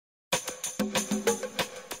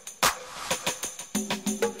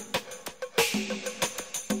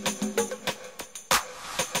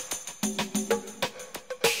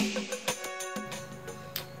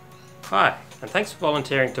Hi, and thanks for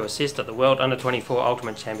volunteering to assist at the World Under-24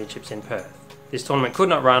 Ultimate Championships in Perth. This tournament could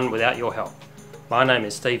not run without your help. My name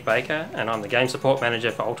is Steve Baker and I'm the Game Support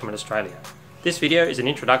Manager for Ultimate Australia. This video is an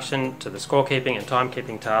introduction to the scorekeeping and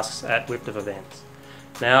timekeeping tasks at WFDF events.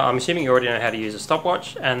 Now, I'm assuming you already know how to use a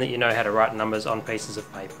stopwatch and that you know how to write numbers on pieces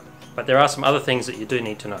of paper. But there are some other things that you do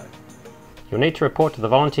need to know. You'll need to report to the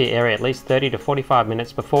volunteer area at least 30 to 45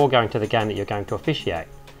 minutes before going to the game that you're going to officiate.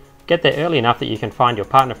 Get there early enough that you can find your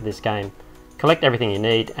partner for this game, collect everything you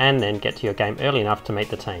need, and then get to your game early enough to meet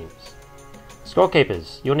the teams.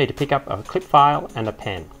 Scorekeepers, you'll need to pick up a clip file and a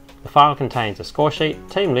pen. The file contains a score sheet,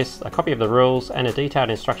 team lists, a copy of the rules, and a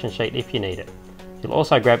detailed instruction sheet if you need it. You'll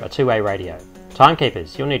also grab a two-way radio.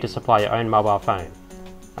 Timekeepers, you'll need to supply your own mobile phone.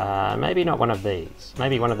 Maybe not one of these,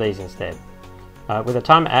 maybe one of these instead. With a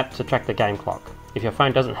timer app to track the game clock. If your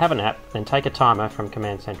phone doesn't have an app, then take a timer from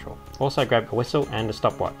Command Central. Also grab a whistle and a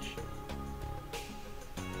stopwatch.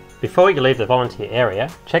 Before you leave the volunteer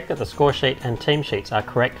area, check that the score sheet and team sheets are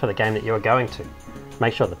correct for the game that you are going to.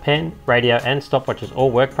 Make sure the pen, radio and stopwatches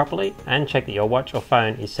all work properly, and check that your watch or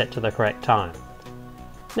phone is set to the correct time.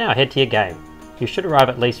 Now head to your game. You should arrive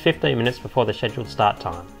at least 15 minutes before the scheduled start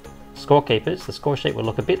time. Scorekeepers, the score sheet will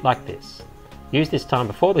look a bit like this. Use this time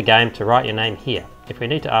before the game to write your name here. If we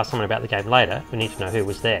need to ask someone about the game later, we need to know who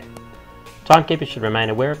was there. Timekeepers should remain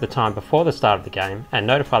aware of the time before the start of the game and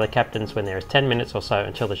notify the captains when there is 10 minutes or so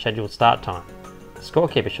until the scheduled start time. The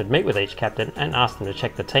scorekeeper should meet with each captain and ask them to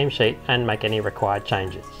check the team sheet and make any required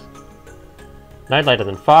changes. No later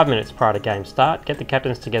than 5 minutes prior to game start, get the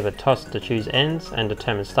captains together tossed to choose ends and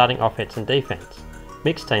determine starting offense and defense.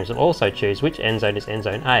 Mixed teams will also choose which end zone is end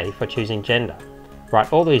zone A for choosing gender.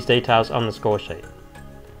 Write all these details on the score sheet.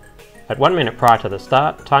 At 1 minute prior to the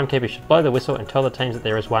start, timekeepers should blow the whistle and tell the teams that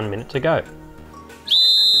there is 1 minute to go.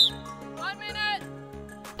 1 minute!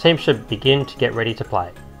 Teams should begin to get ready to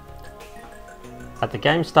play. At the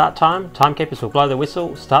game start time, timekeepers will blow the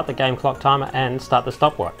whistle, start the game clock timer and start the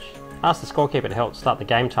stopwatch. Ask the scorekeeper to help start the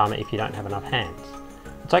game timer if you don't have enough hands.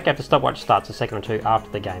 It's okay if the stopwatch starts a second or two after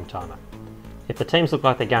the game timer. If the teams look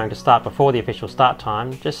like they're going to start before the official start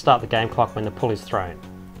time, just start the game clock when the pull is thrown.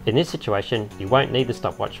 In this situation, you won't need the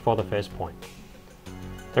stopwatch for the first point.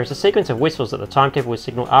 There is a sequence of whistles that the timekeeper will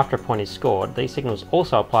signal after a point is scored. These signals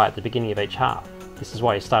also apply at the beginning of each half. This is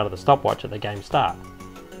why you started the stopwatch at the game start.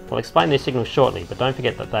 We'll explain these signals shortly, but don't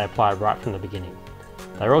forget that they apply right from the beginning.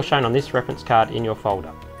 They are all shown on this reference card in your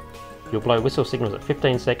folder. You'll blow whistle signals at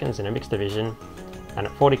 15 seconds in a mixed division, and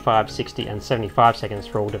at 45, 60 and 75 seconds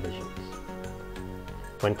for all divisions.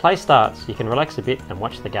 When play starts, you can relax a bit and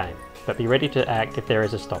watch the game, but be ready to act if there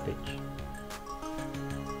is a stoppage.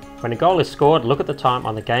 When a goal is scored, look at the time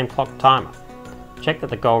on the game clock timer. Check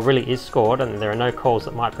that the goal really is scored and there are no calls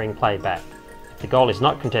that might bring play back. If the goal is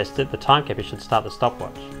not contested, the timekeeper should start the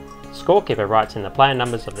stopwatch. The scorekeeper writes in the player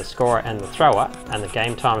numbers of the scorer and the thrower, and the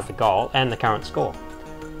game time of the goal and the current score.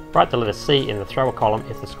 Write the letter C in the thrower column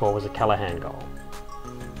if the score was a Callahan goal.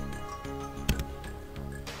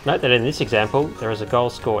 Note that in this example, there is a goal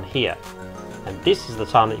scored here, and this is the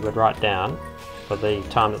time that you would write down for the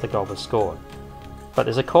time that the goal was scored. But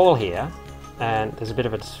there's a call here, and there's a bit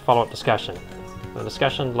of a follow-up discussion. The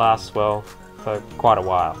discussion lasts, well, for quite a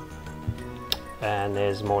while, and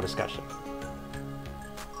there's more discussion.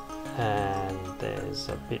 And there's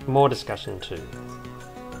a bit more discussion too.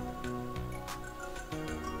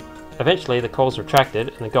 Eventually the call is retracted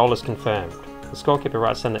and the goal is confirmed. The scorekeeper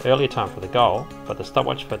writes down the earlier time for the goal, but the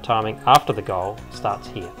stopwatch for timing after the goal starts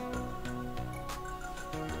here.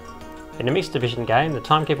 In a mixed division game, the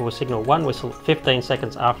timekeeper will signal one whistle 15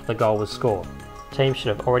 seconds after the goal was scored. Teams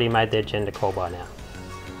should have already made their gender call by now.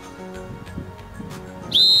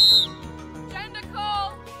 Gender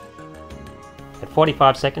call! At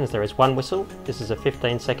 45 seconds there is one whistle. This is a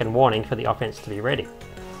 15-second warning for the offense to be ready.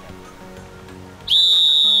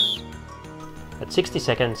 At 60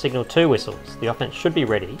 seconds, signal two whistles. The offense should be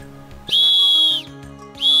ready.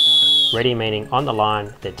 Ready meaning on the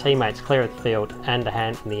line, their teammates clear of the field and a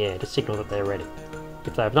hand in the air to signal that they're ready.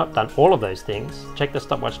 If they have not done all of those things, check the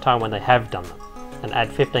stopwatch time when they have done them and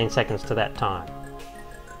add 15 seconds to that time.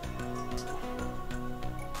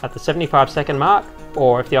 At the 75-second mark,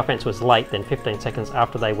 or if the offense was late then 15 seconds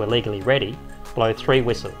after they were legally ready, blow three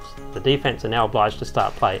whistles. The defense are now obliged to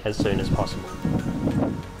start play as soon as possible.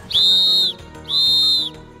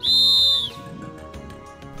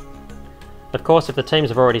 Of course, if the teams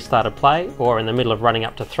have already started play, or in the middle of running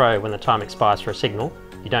up to throw when the time expires for a signal,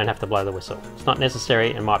 you don't have to blow the whistle. It's not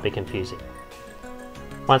necessary and might be confusing.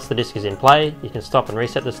 Once the disc is in play, you can stop and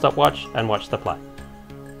reset the stopwatch and watch the play.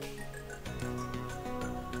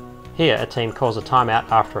 Here, a team calls a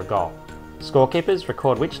timeout after a goal. Scorekeepers,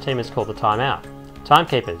 record which team has called the timeout.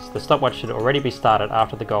 Timekeepers, the stopwatch should already be started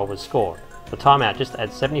after the goal was scored. The timeout just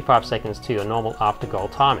adds 75 seconds to your normal after goal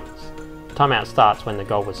timings. The timeout starts when the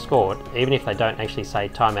goal was scored, even if they don't actually say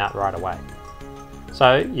timeout right away.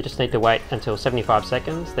 So you just need to wait until 75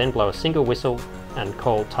 seconds, then blow a single whistle and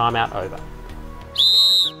call timeout over.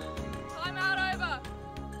 Timeout over.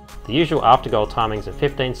 The usual after goal timings of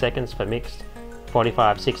 15 seconds for mixed,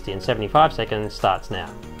 45, 60 and 75 seconds starts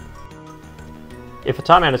now. If a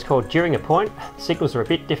timeout is called during a point, the signals are a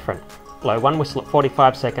bit different. Blow one whistle at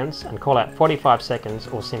 45 seconds and call out 45 seconds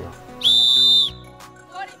or sooner.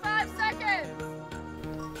 45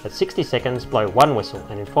 seconds. At 60 seconds, blow one whistle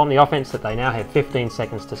and inform the offense that they now have 15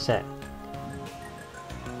 seconds to set.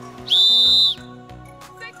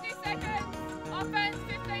 60 seconds. Offense,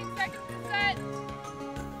 15 seconds to set.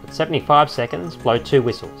 At 75 seconds, blow two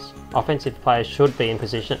whistles. Offensive players should be in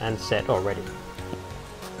position and set already.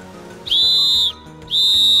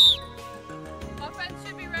 Offense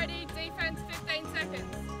should be ready. Defense, 15 seconds.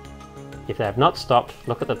 If they have not stopped,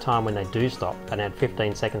 look at the time when they do stop and add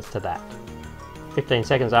 15 seconds to that. 15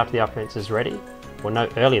 seconds after the offense is ready, or no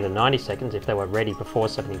earlier than 90 seconds if they were ready before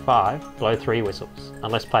 75, blow three whistles,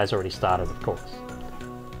 unless players already started, of course.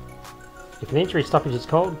 If an injury stoppage is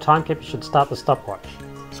called, timekeepers should start the stopwatch.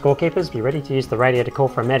 Scorekeepers, be ready to use the radio to call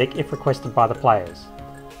for a medic if requested by the players.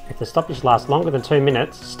 If the stoppage lasts longer than 2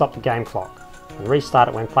 minutes, stop the game clock, and restart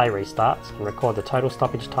it when play restarts, and record the total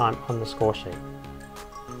stoppage time on the score sheet.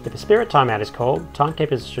 If a spirit timeout is called,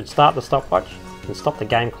 timekeepers should start the stopwatch and stop the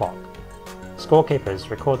game clock. Scorekeepers,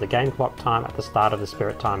 record the game clock time at the start of the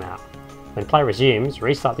spirit timeout. When play resumes,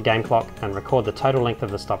 restart the game clock and record the total length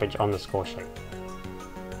of the stoppage on the score sheet.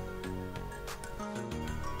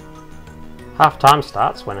 Half time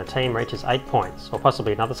starts when a team reaches 8 points, or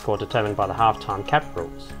possibly another score determined by the half-time cap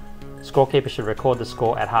rules. The scorekeeper should record the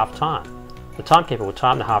score at half time. The timekeeper will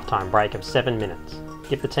time the half-time break of 7 minutes.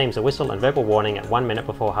 Give the teams a whistle and verbal warning at 1 minute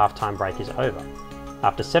before half-time break is over.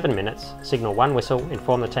 After 7 minutes, signal one whistle,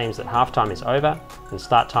 inform the teams that half-time is over, and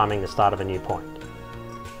start timing the start of a new point.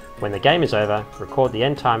 When the game is over, record the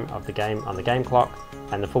end time of the game on the game clock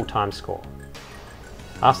and the full-time score.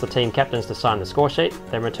 Ask the team captains to sign the score sheet,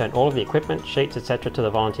 then return all of the equipment, sheets, etc. to the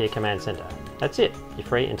volunteer command centre. That's it, you're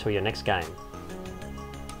free until your next game.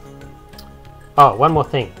 Oh, one more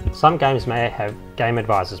thing, some games may have game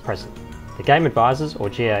advisors present. The game advisors, or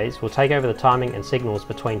GAs, will take over the timing and signals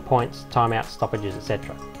between points, timeouts, stoppages,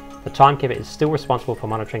 etc. The timekeeper is still responsible for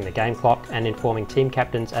monitoring the game clock and informing team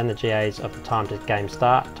captains and the GAs of the time to game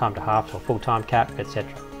start, time to half or full time cap,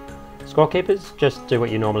 etc. Scorekeepers, just do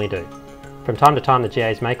what you normally do. From time to time the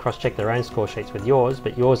GAs may cross-check their own score sheets with yours,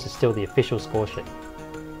 but yours is still the official score sheet.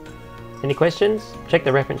 Any questions? Check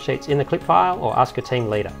the reference sheets in the clip file or ask your team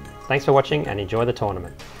leader. Thanks for watching and enjoy the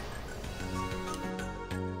tournament.